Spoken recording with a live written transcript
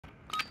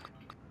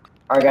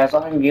Alright guys,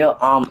 welcome to the video.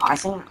 I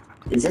think,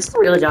 is this the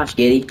real Josh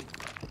Giddy?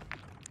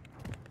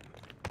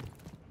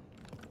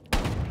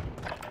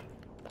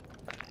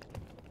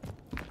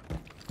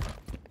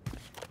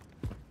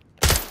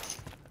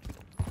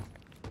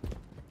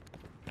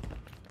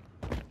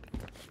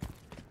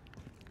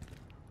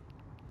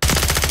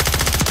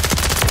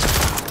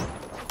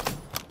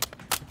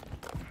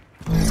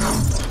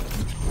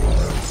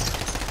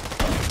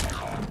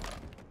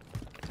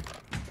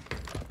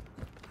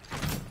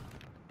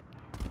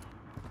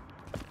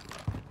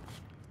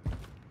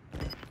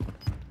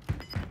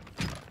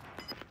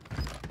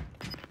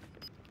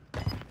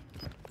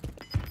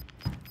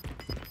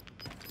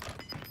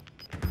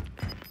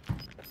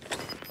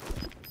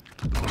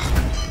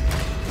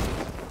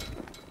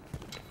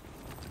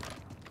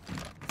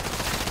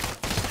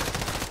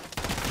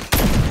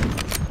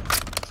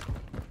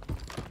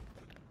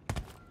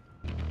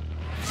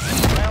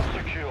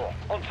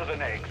 On to the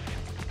next.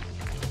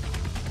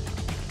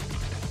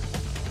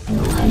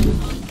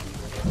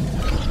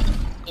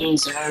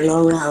 Inside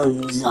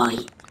around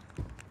sight.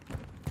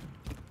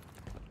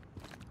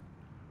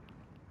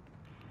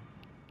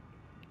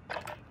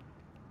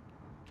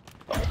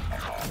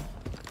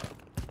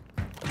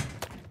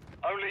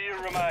 Only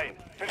you remain.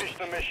 Finish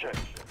the mission.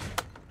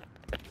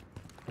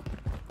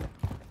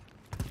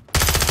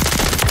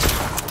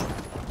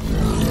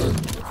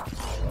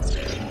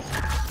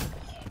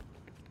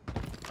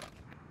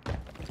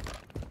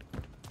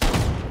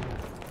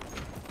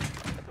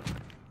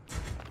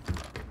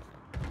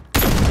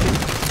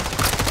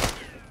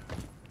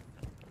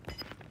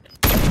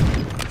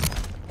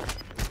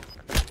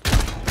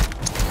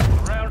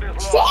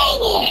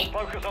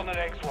 Focus on the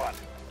next one.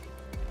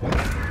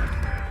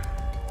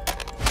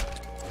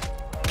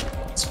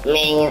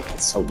 Man,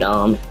 it's so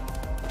dumb.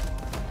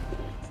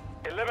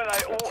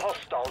 Eliminate all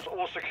hostiles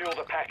or secure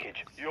the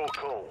package. Your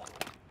call.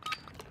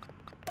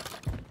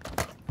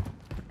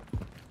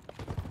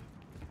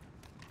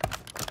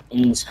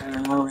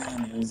 Inside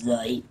around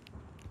sight.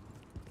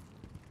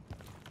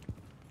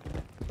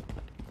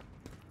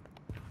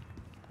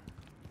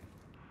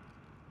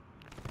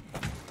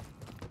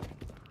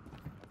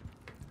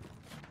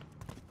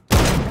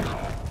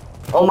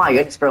 Oh my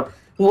goodness, bro.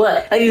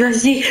 What? Are you gonna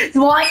see?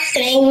 Why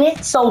saying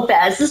it so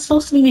fast? This is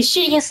supposed to be the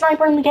shittiest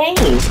sniper in the game.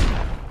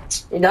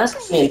 It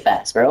doesn't mean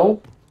fast,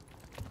 bro.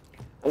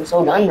 I'm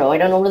so done, bro. I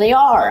don't know where they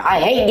are. I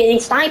hate getting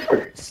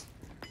snipers.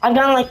 I've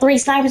gotten like 3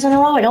 snipers in a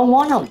row. I don't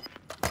want them.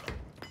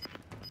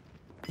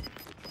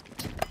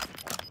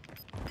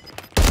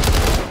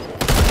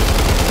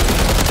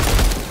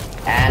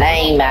 Bad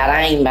aim,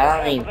 bad aim,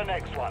 bad aim. The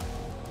next one.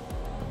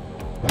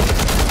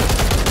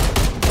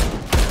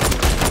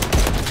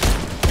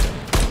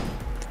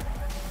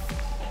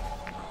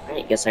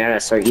 I guess I gotta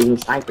start using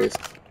snipers.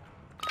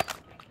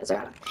 Cause I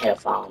got a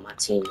pedophile on my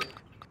team.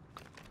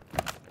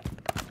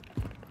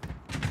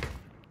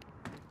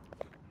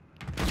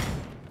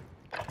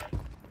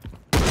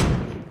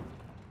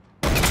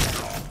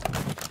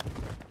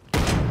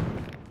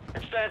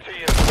 It's down to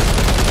you.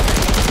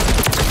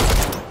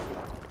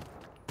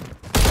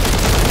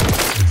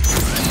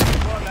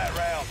 Won that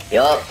round.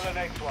 Yup. For the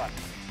next one.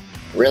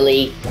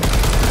 Really?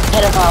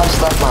 Pedophile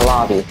just left my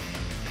lobby.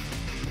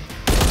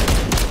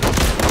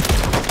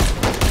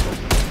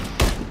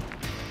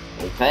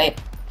 Okay.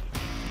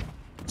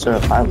 So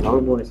if I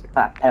lower boys,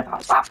 I'm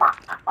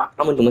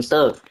gonna do my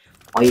stuff.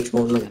 All you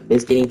trolling like a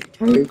biscuit eating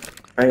turd,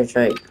 trying to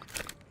trade.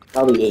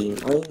 Probably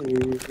eating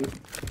onions.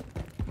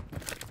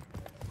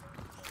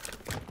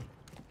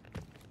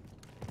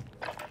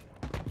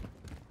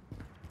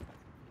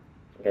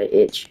 I got an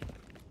itch.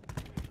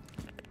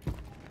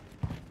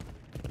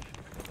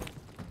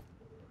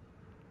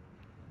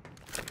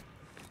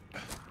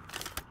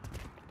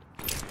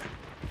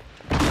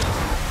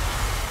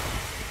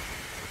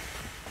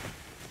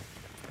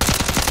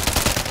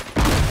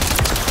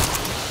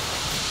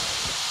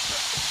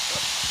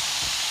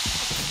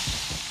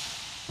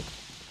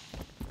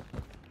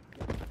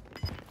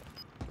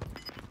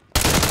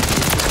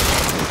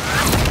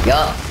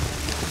 Yup.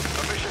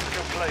 Mission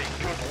complete.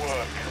 Good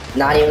work.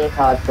 Not even a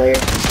COD player.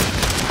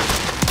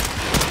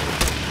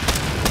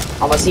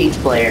 I'm a Siege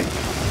player.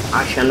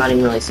 Actually, I'm not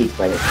even really a Siege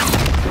player.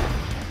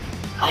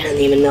 I don't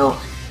even know.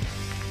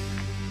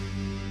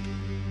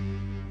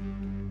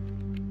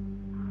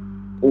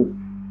 Ooh,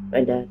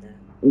 my dad.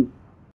 Ooh.